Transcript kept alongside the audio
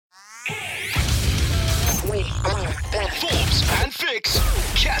Forbes and Fix,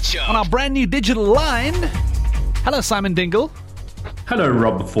 catch up. On our brand new digital line. Hello, Simon Dingle. Hello,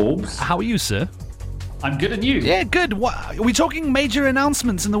 Rob Forbes. How are you, sir? I'm good, and you? Yeah, good. Are we talking major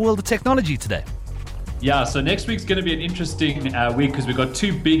announcements in the world of technology today? Yeah, so next week's going to be an interesting week because we've got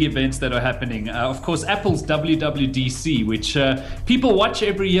two big events that are happening. Of course, Apple's WWDC, which people watch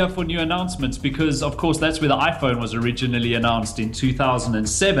every year for new announcements because, of course, that's where the iPhone was originally announced in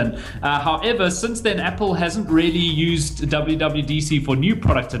 2007. However, since then, Apple hasn't really used WWDC for new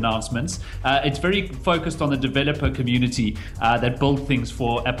product announcements. It's very focused on the developer community that build things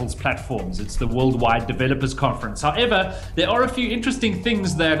for Apple's platforms. It's the Worldwide Developers Conference. However, there are a few interesting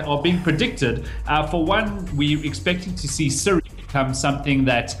things that are being predicted. For one, we're expecting to see Siri become something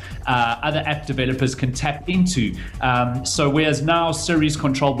that other app developers can tap into. So whereas now Siri is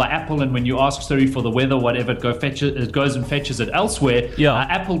controlled by Apple, and when you ask Siri for the weather, whatever, it goes and fetches it elsewhere.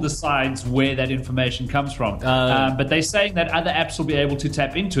 Apple decides where that information comes from. But they're saying that other apps will be able to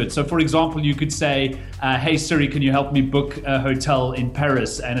tap into it. So for example, you could say, hey Siri, can you help me book a hotel in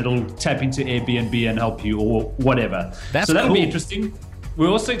Paris? And it'll tap into Airbnb and help you, or whatever. So that'll be interesting. We're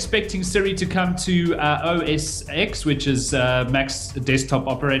also expecting Siri to come to OS X, which is Mac's desktop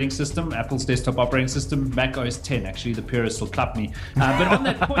operating system, Apple's desktop operating system, Mac OS 10. Actually, the purists will clap me. But on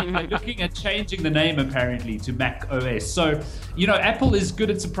that point, they're looking at changing the name apparently to Mac OS. So, Apple is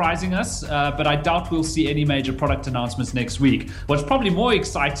good at surprising us, but I doubt we'll see any major product announcements next week. What's probably more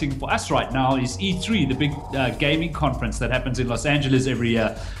exciting for us right now is E3, the big gaming conference that happens in Los Angeles every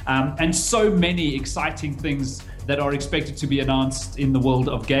year. And so many exciting things that are expected to be announced in the world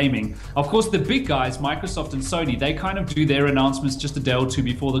of gaming. Of course, the big guys, Microsoft and Sony, they kind of do their announcements just a day or two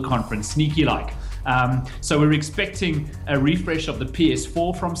before the conference, sneaky-like. So we're expecting a refresh of the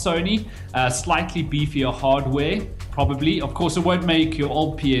PS4 from Sony, slightly beefier hardware, probably. Of course, it won't make your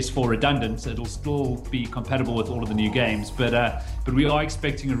old PS4 redundant. It'll still be compatible with all of the new games, but we are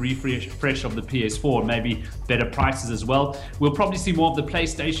expecting a refresh of the PS4, maybe better prices as well. We'll probably see more of the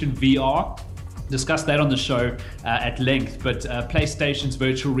PlayStation VR. Discussed that on the show at length, but PlayStation's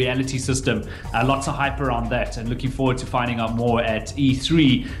virtual reality system, lots of hype around that, and looking forward to finding out more at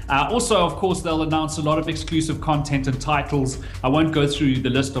E3. Also, of course, they'll announce a lot of exclusive content and titles. I won't go through the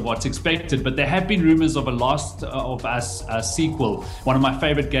list of what's expected, but there have been rumors of a Last of Us sequel, one of my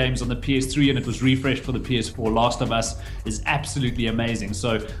favorite games on the PS3, and it was refreshed for the PS4. Last of Us is absolutely amazing,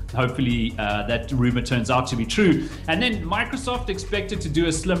 so hopefully that rumor turns out to be true. And then Microsoft expected to do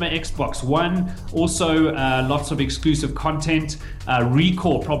a slimmer Xbox One. Also, lots of exclusive content.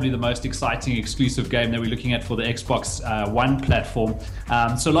 Recall, probably the most exciting exclusive game that we're looking at for the Xbox One platform.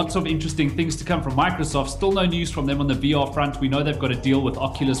 So lots of interesting things to come from Microsoft. Still no news from them on the VR front. We know they've got a deal with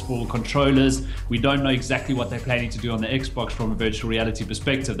Oculus for controllers. We don't know exactly what they're planning to do on the Xbox from a virtual reality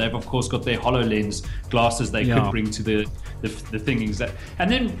perspective. They've, of course, got their HoloLens glasses they could bring to the thing.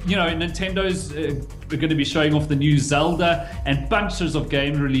 And then, Nintendo's going to be showing off the new Zelda and bunches of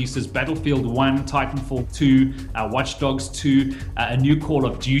game releases. Battlefield 1, Titanfall 2, Watch Dogs 2, a new Call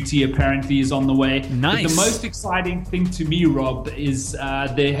of Duty apparently is on the way. Nice. But the most exciting thing to me, Rob, is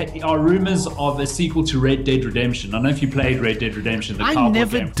there are rumors of a sequel to Red Dead Redemption. I don't know if you played Red Dead Redemption. I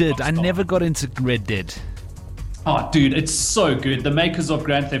never did. I never got into Red Dead. Oh, dude, it's so good. The makers of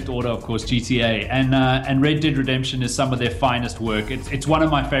Grand Theft Auto, of course, GTA, and Red Dead Redemption is some of their finest work. It's one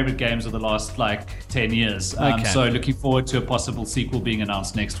of my favorite games of the last 10 years. So looking forward to a possible sequel being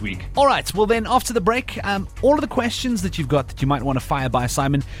announced next week. All right. Well, then after the break, all of the questions that you've got that you might want to fire by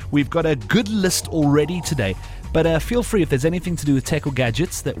Simon, we've got a good list already today. But feel free if there's anything to do with tech or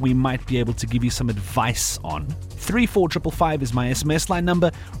gadgets that we might be able to give you some advice on. 34555 is my SMS line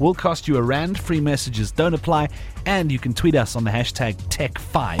number. Will cost you R1. Free messages don't apply. And you can tweet us on the hashtag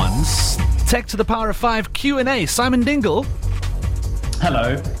Tech5. Tech to the power of 5 Q&A. Simon Dingle.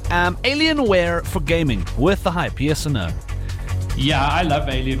 Hello. Alienware for gaming. Worth the hype, yes or no? Yeah, I love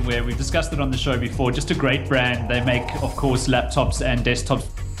Alienware. We've discussed it on the show before. Just a great brand. They make, of course, laptops and desktop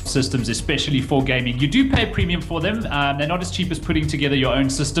systems, especially for gaming. You do pay a premium for them. They're not as cheap as putting together your own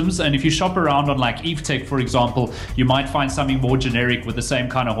systems. And if you shop around on EveTech, for example, you might find something more generic with the same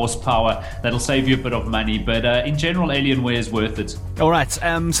kind of horsepower that'll save you a bit of money. But in general, Alienware is worth it. All right.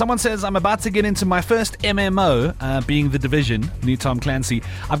 Someone says, I'm about to get into my first MMO, being The Division, new Tom Clancy.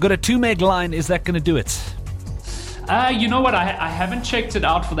 I've got a 2 meg line. Is that going to do it? You know what? I haven't checked it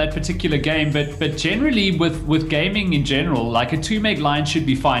out for that particular game, but generally with gaming in general, a 2 meg line should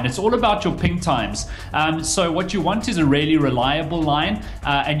be fine. It's all about your ping times. So what you want is a really reliable line,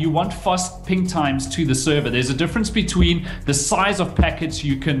 and you want fast ping times to the server. There's a difference between the size of packets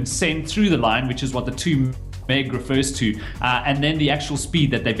you can send through the line, which is what the 2 meg refers to, and then the actual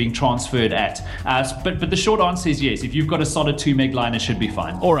speed that they're being transferred at. But the short answer is yes. If you've got a solid 2 meg line, it should be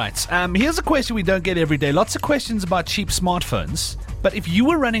fine. All right. Here's a question we don't get every day. Lots of questions about cheap smartphones. But if you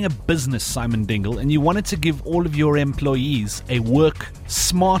were running a business, Simon Dingle, and you wanted to give all of your employees a work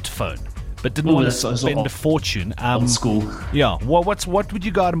smartphone, but didn't want to spend a fortune. Old school. Yeah. What would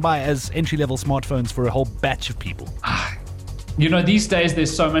you go out and buy as entry-level smartphones for a whole batch of people? You know, these days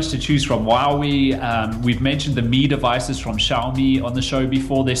there's so much to choose from. Huawei, we've mentioned the Mi devices from Xiaomi on the show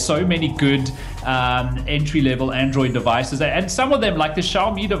before. There's so many good entry-level Android devices. And some of them, like the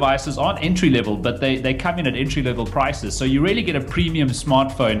Xiaomi devices, aren't entry-level, but they come in at entry-level prices. So you really get a premium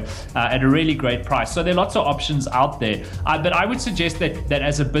smartphone at a really great price. So there are lots of options out there. But I would suggest that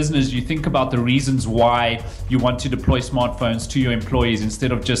as a business, you think about the reasons why you want to deploy smartphones to your employees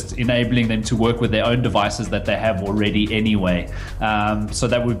instead of just enabling them to work with their own devices that they have already anyway. So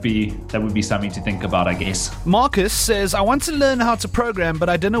that would be something to think about, I guess. Marcus says, I want to learn how to program, but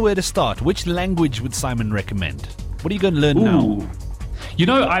I don't know where to start. Which language would Simon recommend? What are you going to learn now? You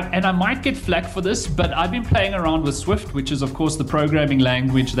know, I might get flack for this, but I've been playing around with Swift, which is, of course, the programming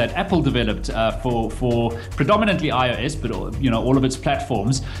language that Apple developed for predominantly iOS, but all of its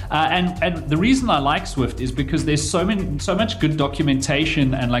platforms. And the reason I like Swift is because there's so much good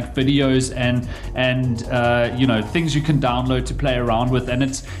documentation and like videos and things you can download to play around with, and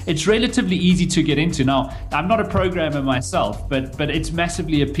it's relatively easy to get into. Now, I'm not a programmer myself, but it's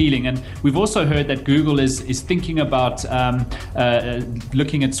massively appealing. And we've also heard that Google is thinking about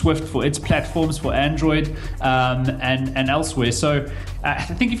looking at Swift for its platforms for Android and elsewhere. So I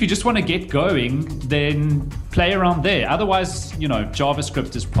think if you just want to get going, then play around there. Otherwise,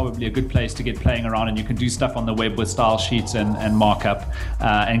 JavaScript is probably a good place to get playing around, and you can do stuff on the web with style sheets and markup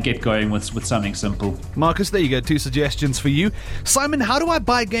and get going with something simple. Marcus, there you go. 2 suggestions for you. Simon, how do I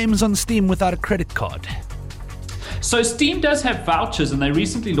buy games on Steam without a credit card? So Steam does have vouchers, and they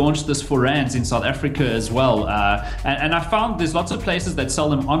recently launched this for rands in South Africa as well. And I found there's lots of places that sell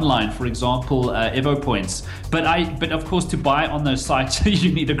them online, for example, Evo Points. But of course, to buy on those sites,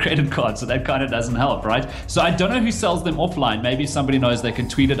 you need a credit card, so that kind of doesn't help, right? So I don't know who sells them offline. Maybe somebody knows, they can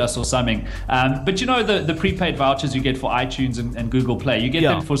tweet at us or something. But the prepaid vouchers you get for iTunes and Google Play, you get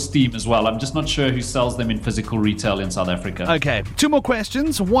them for Steam as well. I'm just not sure who sells them in physical retail in South Africa. Okay, 2 more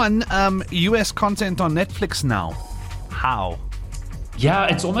questions. One, US content on Netflix now. How? Yeah,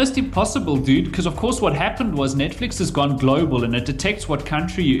 it's almost impossible, dude, because of course what happened was Netflix has gone global and it detects what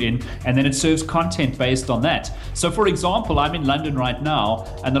country you're in, and then it serves content based on that. So for example, I'm in London right now,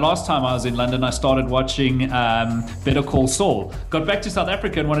 and the last time I was in London I started watching Better Call Saul. Got back to South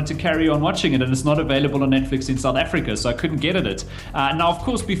Africa and wanted to carry on watching it, and it's not available on Netflix in South Africa, so I couldn't get at it. Now of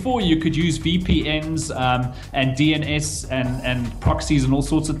course before you could use VPNs and DNS and proxies and all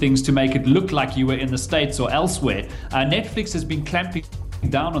sorts of things to make it look like you were in the States or elsewhere. Netflix has been clamping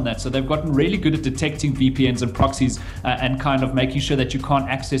down on that, so they've gotten really good at detecting VPNs and proxies and kind of making sure that you can't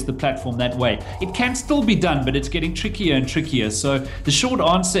access the platform that way. It can still be done, but it's getting trickier and trickier. So the short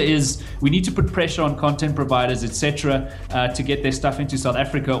answer is we need to put pressure on content providers, etc., to get their stuff into South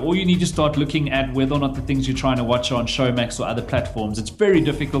Africa, or you need to start looking at whether or not the things you're trying to watch are on Showmax or other platforms. It's very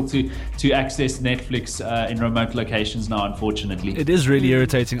difficult to access Netflix in remote locations now, unfortunately. It is really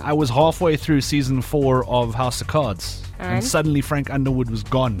irritating. I was halfway through season 4 of House of Cards, and suddenly Frank Underwood was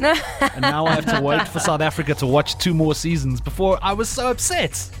gone. And now I have to wait for South Africa to watch 2 more seasons before. I was so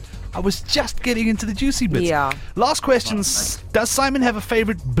upset. I was just getting into the juicy bits. Yeah. Last questions. Does Simon have a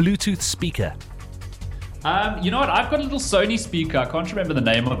favorite Bluetooth speaker? You know what? I've got a little Sony speaker. I can't remember the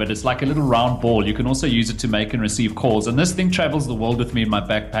name of it. It's like a little round ball. You can also use it to make and receive calls. And this thing travels the world with me in my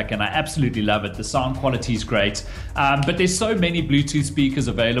backpack, and I absolutely love it. The sound quality is great. But there's so many Bluetooth speakers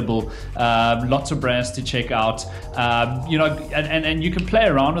available. Lots of brands to check out. And you can play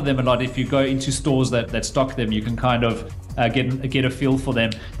around with them a lot. If you go into stores that stock them, you can kind of get a feel for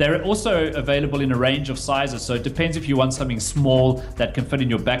them. They're also available in a range of sizes, so it depends if you want something small that can fit in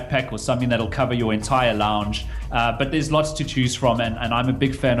your backpack or something that'll cover your entire lounge. But there's lots to choose from, and I'm a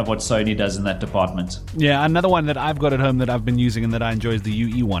big fan of what Sony does in that department. Yeah, another one that I've got at home that I've been using and that I enjoy is the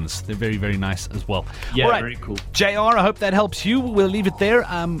UE ones. They're very, very nice as well. Yeah, all right, very cool. JR, I hope that helps you. We'll leave it there.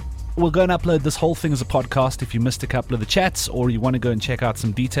 We'll go and upload this whole thing as a podcast. If you missed a couple of the chats or you want to go and check out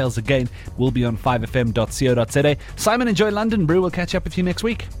some details again, we'll be on 5fm.co.za. Simon, enjoy London, Brew. We'll catch up with you next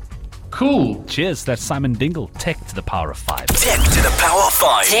week. Cool. Cheers. That's Simon Dingle. Tech to the power of 5. Tech to the power of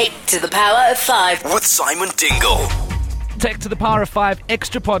 5. Tech to the power of 5. With Simon Dingle. Tech to the Power of 5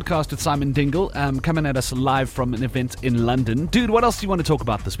 extra podcast with Simon Dingle, coming at us live from an event in London. Dude, what else do you want to talk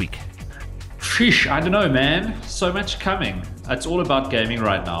about this week? Sheesh, I don't know, man. So much coming. It's all about gaming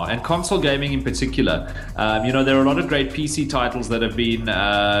right now, and console gaming in particular. There are a lot of great PC titles that have been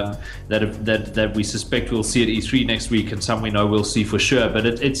that we suspect we'll see at E3 next week, and some we know we'll see for sure. But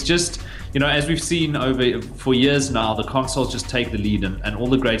it's just, as we've seen for years now, the consoles just take the lead, and all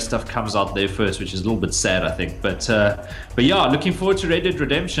the great stuff comes out there first, which is a little bit sad, I think. But yeah, looking forward to Red Dead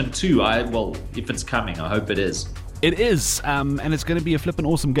Redemption 2. If it's coming, I hope it is. It is, and it's going to be a flippin'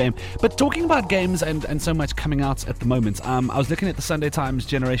 awesome game. But talking about games and so much coming out at the moment, I was looking at the Sunday Times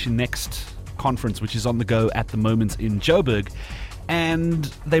Generation Next conference, which is on the go at the moment in Joburg, and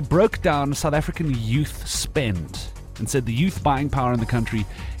they broke down South African youth spend and said the youth buying power in the country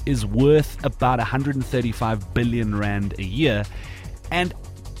is worth about 135 billion rand a year, and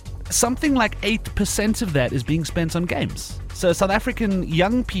something like 8% of that is being spent on games. So South African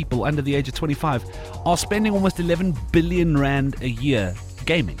young people under the age of 25 are spending almost 11 billion rand a year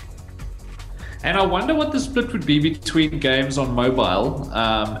gaming. And I wonder what the split would be between games on mobile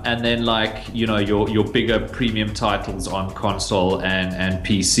and then your bigger premium titles on console and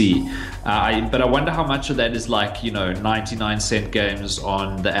PC. But I wonder how much of that is 99-cent games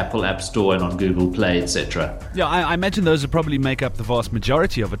on the Apple App Store and on Google Play, etc. Yeah, I imagine those would probably make up the vast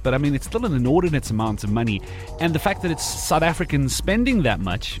majority of it, but I mean, it's still an inordinate amount of money. And the fact that it's South Africans spending that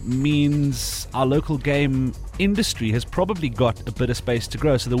much means our local game industry has probably got a bit of space to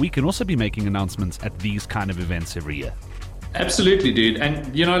grow so that we can also be making announcements at these kind of events every year. Absolutely, dude.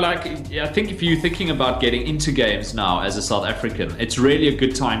 And I think if you're thinking about getting into games now as a South African, it's really a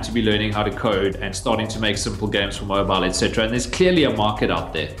good time to be learning how to code and starting to make simple games for mobile, etc. And there's clearly a market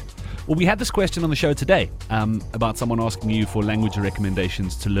out there. Well, we had this question on the show today about someone asking you for language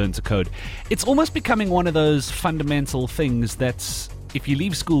recommendations to learn to code. It's almost becoming one of those fundamental things that if you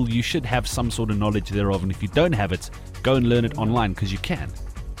leave school, you should have some sort of knowledge thereof. And if you don't have it, go and learn it online because you can.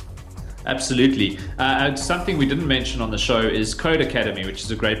 Absolutely. Something we didn't mention on the show is Code Academy, which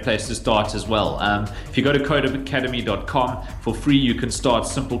is a great place to start as well. If you go to codeacademy.com for free, you can start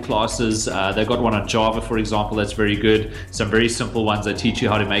simple classes. They've got one on Java, for example, that's very good. Some very simple ones that teach you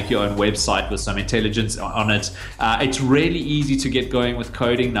how to make your own website with some intelligence on it. It's really easy to get going with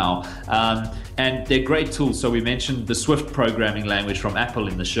coding now. And they're great tools. So we mentioned the Swift programming language from Apple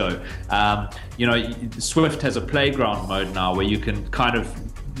in the show. Swift has a playground mode now where you can kind of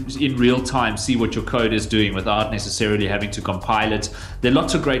in real time see what your code is doing without necessarily having to compile it. There are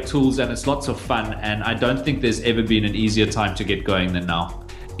lots of great tools and it's lots of fun, and I don't think there's ever been an easier time to get going than now.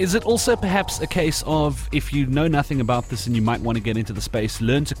 Is it also perhaps a case of, if you know nothing about this and you might want to get into the space,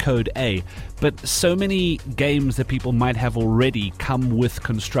 learn to code but so many games that people might have already come with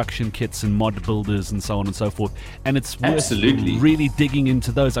construction kits and mod builders and so on and so forth, and it's worth really digging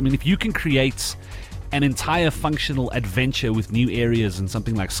into those. I mean, if you can create an entire functional adventure with new areas and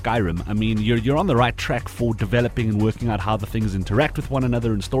something like Skyrim, I mean, you're on the right track for developing and working out how the things interact with one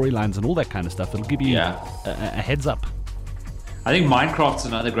another and storylines and all that kind of stuff. It'll give you a heads up. I think Minecraft's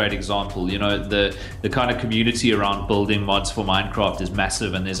another great example. The kind of community around building mods for Minecraft is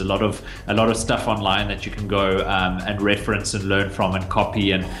massive, and there's a lot of stuff online that you can go and reference and learn from and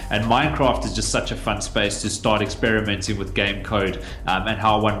copy. And Minecraft is just such a fun space to start experimenting with game code and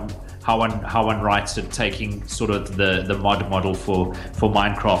how one writes it, taking sort of the mod model for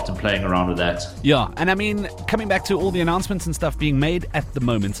Minecraft and playing around with that. Yeah, and I mean, coming back to all the announcements and stuff being made at the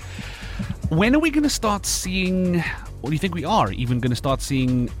moment, when are we going to start seeing, or do you think we are even going to start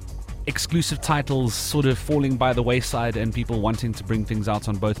seeing exclusive titles sort of falling by the wayside and people wanting to bring things out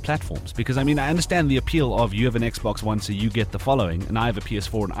on both platforms? Because I mean, I understand the appeal of you have an Xbox One, so you get the following, and I have a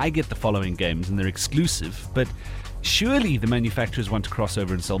PS4 and I get the following games and they're exclusive, but surely the manufacturers want to cross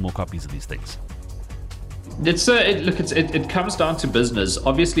over and sell more copies of these things. It comes down to business.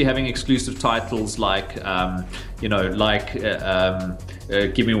 Obviously, having exclusive titles like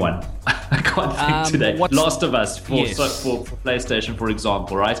give me one. I can't think today. Last of Us for PlayStation, for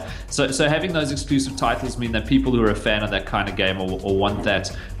example, right? So having those exclusive titles mean that people who are a fan of that kind of game or want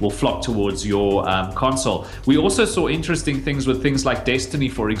that will flock towards your console. We also saw interesting things with things like Destiny,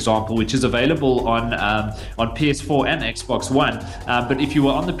 for example, which is available on PS4 and Xbox One. But if you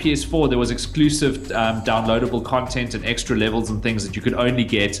were on the PS4, there was exclusive downloadable content and extra levels and things that you could only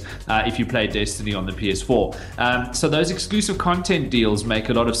get if you played Destiny on the PS4. So those exclusive content deals make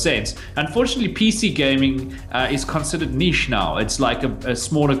a lot of sense. Unfortunately, PC gaming is considered niche now. It's like a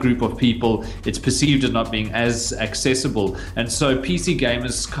smaller group of people. It's perceived as not being as accessible. And so PC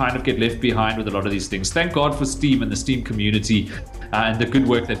gamers kind of get left behind with a lot of these things. Thank God for Steam and the Steam community and the good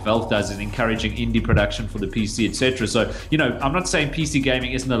work that Valve does in encouraging indie production for the PC, etc. So, I'm not saying PC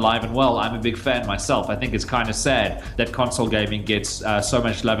gaming isn't alive and well. I'm a big fan myself. I think it's kind of sad that console gaming gets so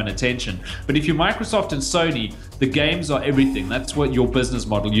much love and attention. But if you're Microsoft and Sony, the games are everything. That's what your business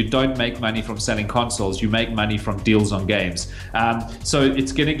model. You don't make money from selling consoles. You make money from deals on games. So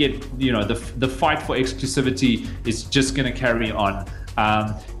it's going to get, the fight for exclusivity is just going to carry on.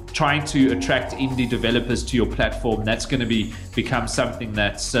 Trying to attract indie developers to your platform, that's going to become something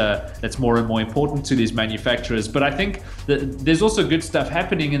that's more and more important to these manufacturers. But I think that there's also good stuff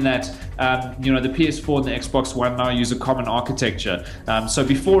happening in that, the PS4 and the Xbox One now use a common architecture. So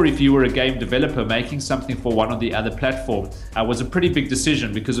before, if you were a game developer, making something for one or the other platform was a pretty big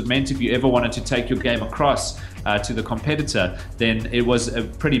decision, because it meant if you ever wanted to take your game across to the competitor, then it was a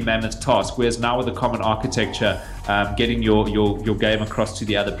pretty mammoth task. Whereas now with a common architecture, getting your game across to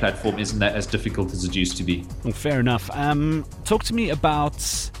the other platform isn't that as difficult as it used to be. Well, fair enough. Talk to me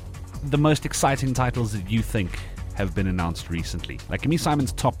about the most exciting titles that you think have been announced recently. Like, give me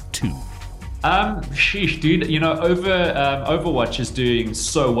Simon's top 2. Sheesh, dude. Overwatch is doing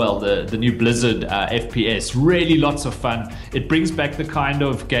so well. The new Blizzard FPS, really lots of fun. It brings back the kind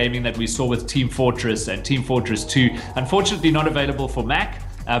of gaming that we saw with Team Fortress and Team Fortress 2. Unfortunately, not available for Mac.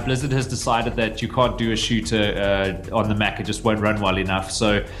 Blizzard has decided that you can't do a shooter on the Mac. It just won't run well enough.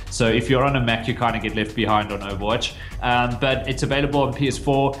 So if you're on a Mac, you kind of get left behind on Overwatch. But it's available on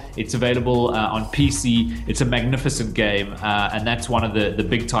PS4. It's available on PC. It's a magnificent game. And that's one of the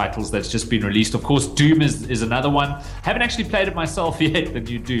big titles that's just been released. Of course, Doom is another one. Haven't actually played it myself yet, the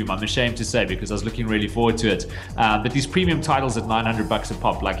new Doom. I'm ashamed to say, because I was looking really forward to it. But these premium titles at $900 a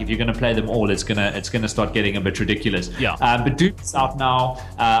pop, like if you're going to play them all, it's gonna start getting a bit ridiculous. Yeah. But Doom's out now.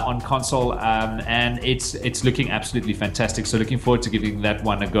 On console, and it's looking absolutely fantastic. So looking forward to giving that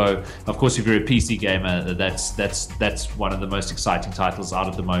one a go. Of course, if you're a PC gamer, that's one of the most exciting titles out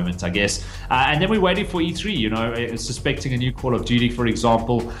at the moment, I guess. And then we're waiting for E3. Suspecting a new Call of Duty, for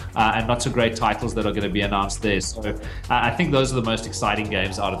example, and lots of great titles that are going to be announced there. So I think those are the most exciting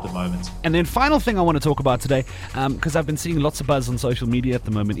games out at the moment. And then final thing I want to talk about today, because I've been seeing lots of buzz on social media at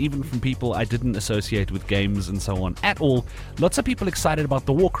the moment, even from people I didn't associate with games and so on at all. Lots of people excited about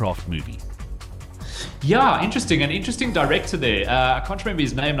the Warcraft movie. Yeah, interesting. An interesting director there. I can't remember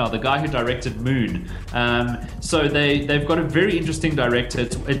his name now. The guy who directed Moon. So they've got a very interesting director.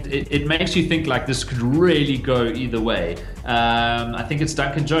 It makes you think like this could really go either way. I think it's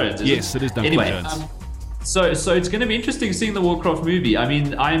Duncan Jones. Yes, it is Duncan Jones. So it's going to be interesting seeing the Warcraft movie. I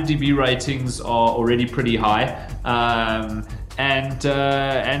mean, IMDb ratings are already pretty high. And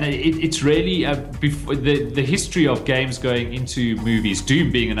it's really the history of games going into movies,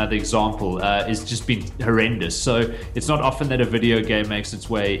 Doom being another example, has just been horrendous. So it's not often that a video game makes its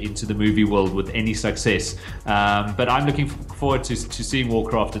way into the movie world with any success. But I'm looking forward to seeing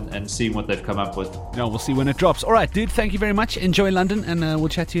Warcraft and seeing what they've come up with. No, we'll see when it drops. All right, dude, thank you very much. Enjoy London, and we'll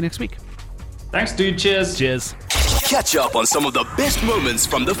chat to you next week. Thanks, dude. Cheers. Cheers. Catch up on some of the best moments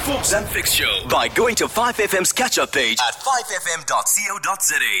from the Forbes and Fix Show by going to 5FM's catch-up page at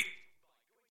 5fm.co.za.